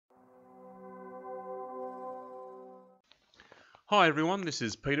Hi everyone, this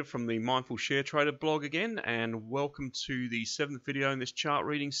is Peter from the Mindful Share Trader blog again, and welcome to the 7th video in this chart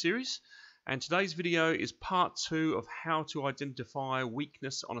reading series. And today's video is part 2 of how to identify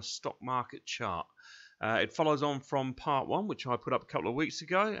weakness on a stock market chart. It follows on from part 1, which I put up a couple of weeks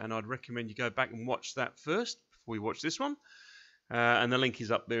ago, and I'd recommend you go back and watch that first before you watch this one. And the link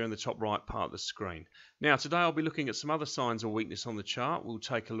is up there in the top right part of the screen. Now today I'll be looking at some other signs of weakness on the chart. We'll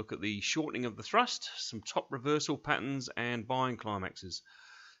take a look at the shortening of the thrust, some top reversal patterns and buying climaxes.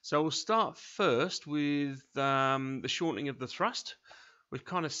 So we'll start first with the shortening of the thrust, which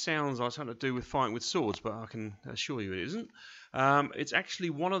kind of sounds like something to do with fighting with swords, but I can assure you it isn't. It's actually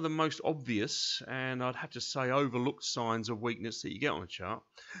one of the most obvious and I'd have to say overlooked signs of weakness that you get on a chart.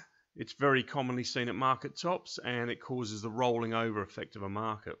 It's very commonly seen at market tops, and it causes the rolling over effect of a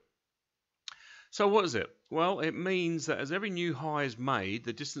market. So what is it? Well, it means that as every new high is made,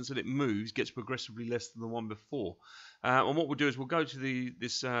 the distance that it moves gets progressively less than the one before. And what we'll do is we'll go to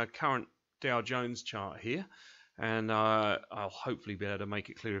this current Dow Jones chart here, and I'll hopefully be able to make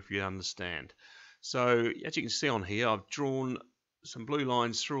it clear if you understand. So as you can see on here, I've drawn some blue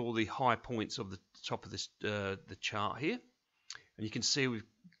lines through all the high points of the top of this the chart here, and you can see we've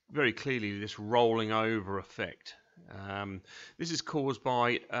very clearly this rolling over effect. This is caused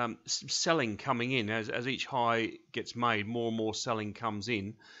by selling coming in. As each high gets made, more and more selling comes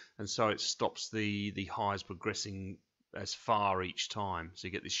in, and so it stops the highs progressing as far each time. So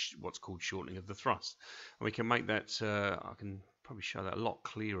you get this what's called shortening of the thrust. And we can make that, I can probably show that a lot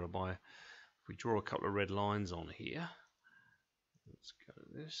clearer by if we draw a couple of red lines on here. Let's go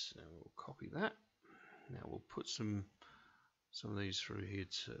to this and we'll copy that. Now we'll put some of these through here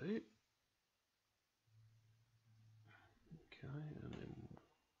too. Okay, and then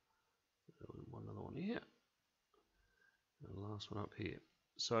one other one here, and the last one up here.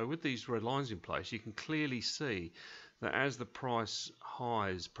 So with these red lines in place, you can clearly see that as the price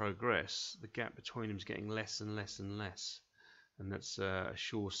highs progress, the gap between them is getting less and less and less, and that's a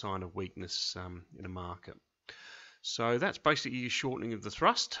sure sign of weakness in a market. So that's basically your shortening of the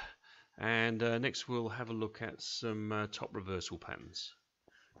thrust. And next we'll have a look at some top reversal patterns.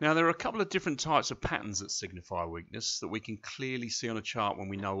 Now there are a couple of different types of patterns that signify weakness that we can clearly see on a chart when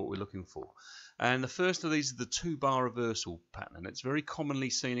we know what we're looking for. And the first of these is the 2-bar reversal pattern, and it's very commonly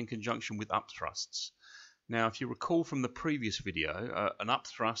seen in conjunction with upthrusts. Now if you recall from the previous video, an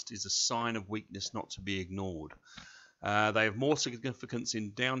upthrust is a sign of weakness not to be ignored. They have more significance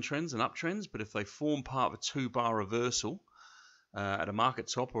in downtrends and uptrends, but if they form part of a 2-bar reversal, at a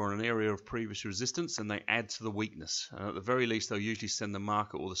market top or an area of previous resistance, and they add to the weakness. At the very least, they'll usually send the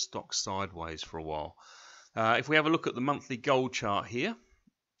market or the stock sideways for a while. If we have a look at the monthly gold chart here,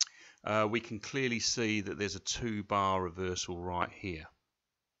 we can clearly see that there's a 2-bar reversal right here.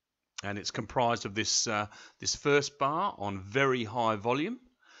 And it's comprised of this first bar on very high volume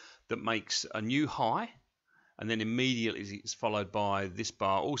that makes a new high, and then immediately it's followed by this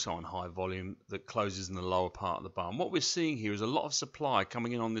bar also on high volume that closes in the lower part of the bar. And what we're seeing here is a lot of supply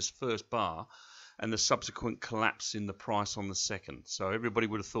coming in on this first bar and the subsequent collapse in the price on the second. So everybody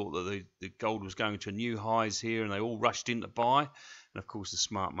would have thought that the gold was going to new highs here, and they all rushed in to buy, and of course the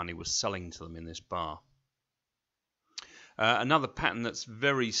smart money was selling to them in this bar. Another pattern that's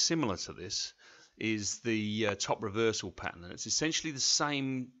very similar to this is the top reversal pattern, and it's essentially the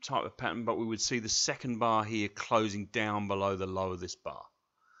same type of pattern, but we would see the second bar here closing down below the low of this bar.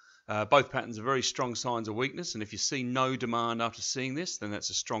 Both patterns are very strong signs of weakness, and if you see no demand after seeing this, then that's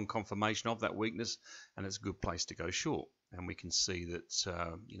a strong confirmation of that weakness, and it's a good place to go short. And we can see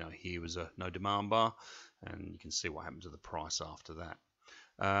that here was a no demand bar, and you can see what happened to the price after that.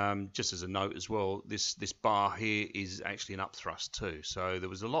 Just as a note as well, this bar here is actually an upthrust too. So there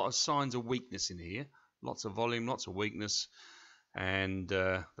was a lot of signs of weakness in here, lots of volume, lots of weakness, and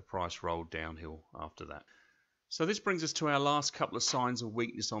the price rolled downhill after that. So this brings us to our last couple of signs of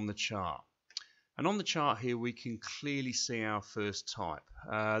weakness on the chart. And on the chart here we can clearly see our first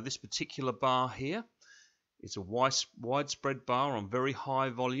type. This particular bar here, it's a widespread bar on very high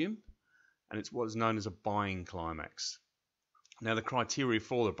volume, and it's what is known as a buying climax. Now the criteria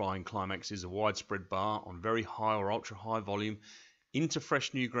for the buying climax is a widespread bar on very high or ultra high volume into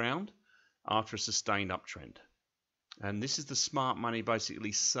fresh new ground after a sustained uptrend. And this is the smart money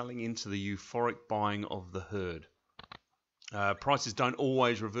basically selling into the euphoric buying of the herd. Prices don't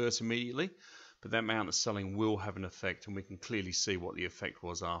always reverse immediately, but that amount of selling will have an effect, and we can clearly see what the effect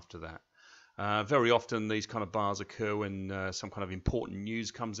was after that. Very often these kind of bars occur when some kind of important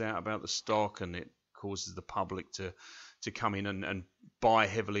news comes out about the stock, and it causes the public to come in and buy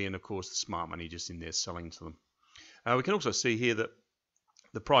heavily, and of course the smart money just in there selling to them. We can also see here that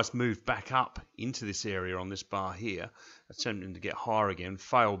the price moved back up into this area on this bar here, attempting to get higher again,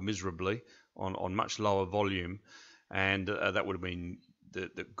 failed miserably on much lower volume, and that would have been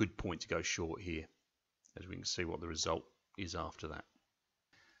the good point to go short here, as we can see what the result is after that.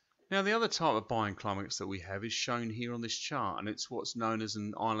 Now, the other type of buying climax that we have is shown here on this chart, and it's what's known as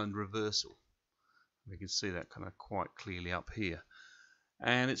an island reversal. We can see that kind of quite clearly up here.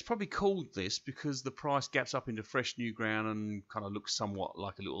 And it's probably called this because the price gaps up into fresh new ground and kind of looks somewhat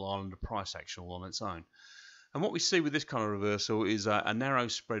like a little island of price action all on its own. And what we see with this kind of reversal is a narrow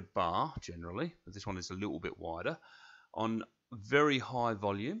spread bar, generally, but this one is a little bit wider, on very high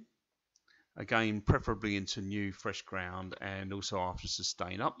volume, again preferably into new fresh ground and also after a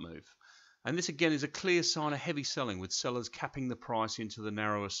sustained up move. And this again is a clear sign of heavy selling, with sellers capping the price into the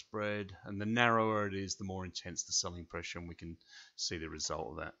narrower spread, and the narrower it is, the more intense the selling pressure, and we can see the result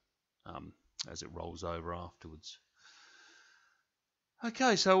of that as it rolls over afterwards.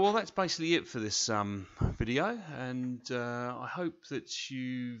 Okay, so well, that's basically it for this video, and I hope that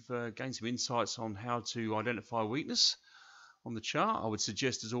you've gained some insights on how to identify weakness on the chart. I would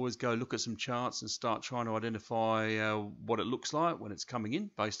suggest, as always, go look at some charts and start trying to identify what it looks like when it's coming in,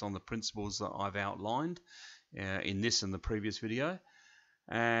 based on the principles that I've outlined in this and the previous video.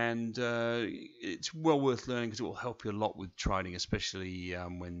 And it's well worth learning, because it will help you a lot with trading, especially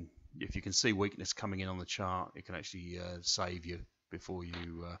if you can see weakness coming in on the chart. It can actually save you before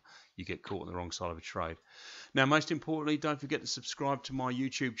you get caught on the wrong side of a trade. Now, most importantly, don't forget to subscribe to my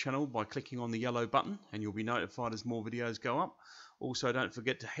YouTube channel by clicking on the yellow button, and you'll be notified as more videos go up. Also, don't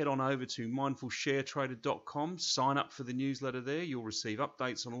forget to head on over to mindfulsharetrader.com, sign up for the newsletter there. You'll receive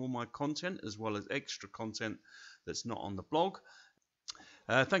updates on all my content, as well as extra content that's not on the blog.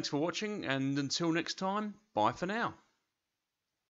 Thanks for watching, and until next time, bye for now.